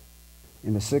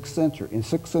in the 6th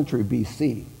century,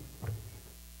 BC.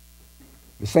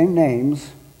 The same names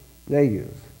they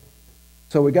use.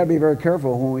 So we've got to be very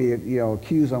careful when we,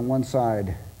 accuse on one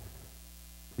side,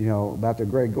 about the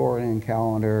Gregorian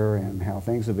calendar and how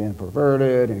things have been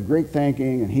perverted, and Greek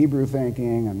thinking and Hebrew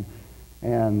thinking,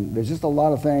 and there's just a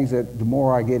lot of things that the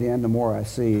more I get in, the more I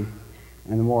see,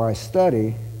 and the more I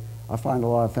study, I find a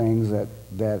lot of things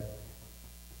that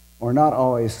are not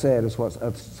always said as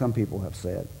what some people have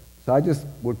said. So I just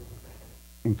would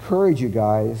encourage you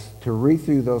guys to read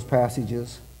through those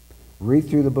passages, read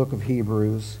through the book of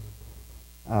Hebrews.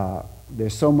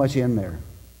 There's so much in there.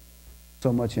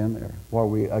 So much in there. While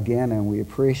we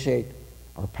appreciate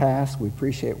our past, we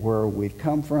appreciate where we've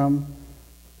come from,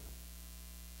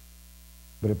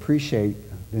 but appreciate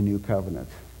the new covenant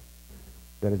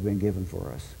that has been given for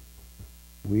us.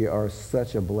 We are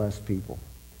such a blessed people.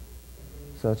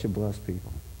 Such a blessed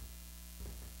people.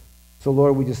 So,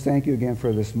 Lord, we just thank you again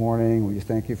for this morning. We just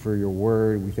thank you for your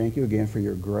word. We thank you again for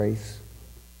your grace.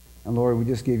 And, Lord, we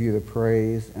just give you the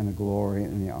praise and the glory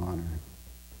and the honor.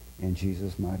 In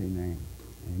Jesus' mighty name,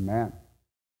 amen.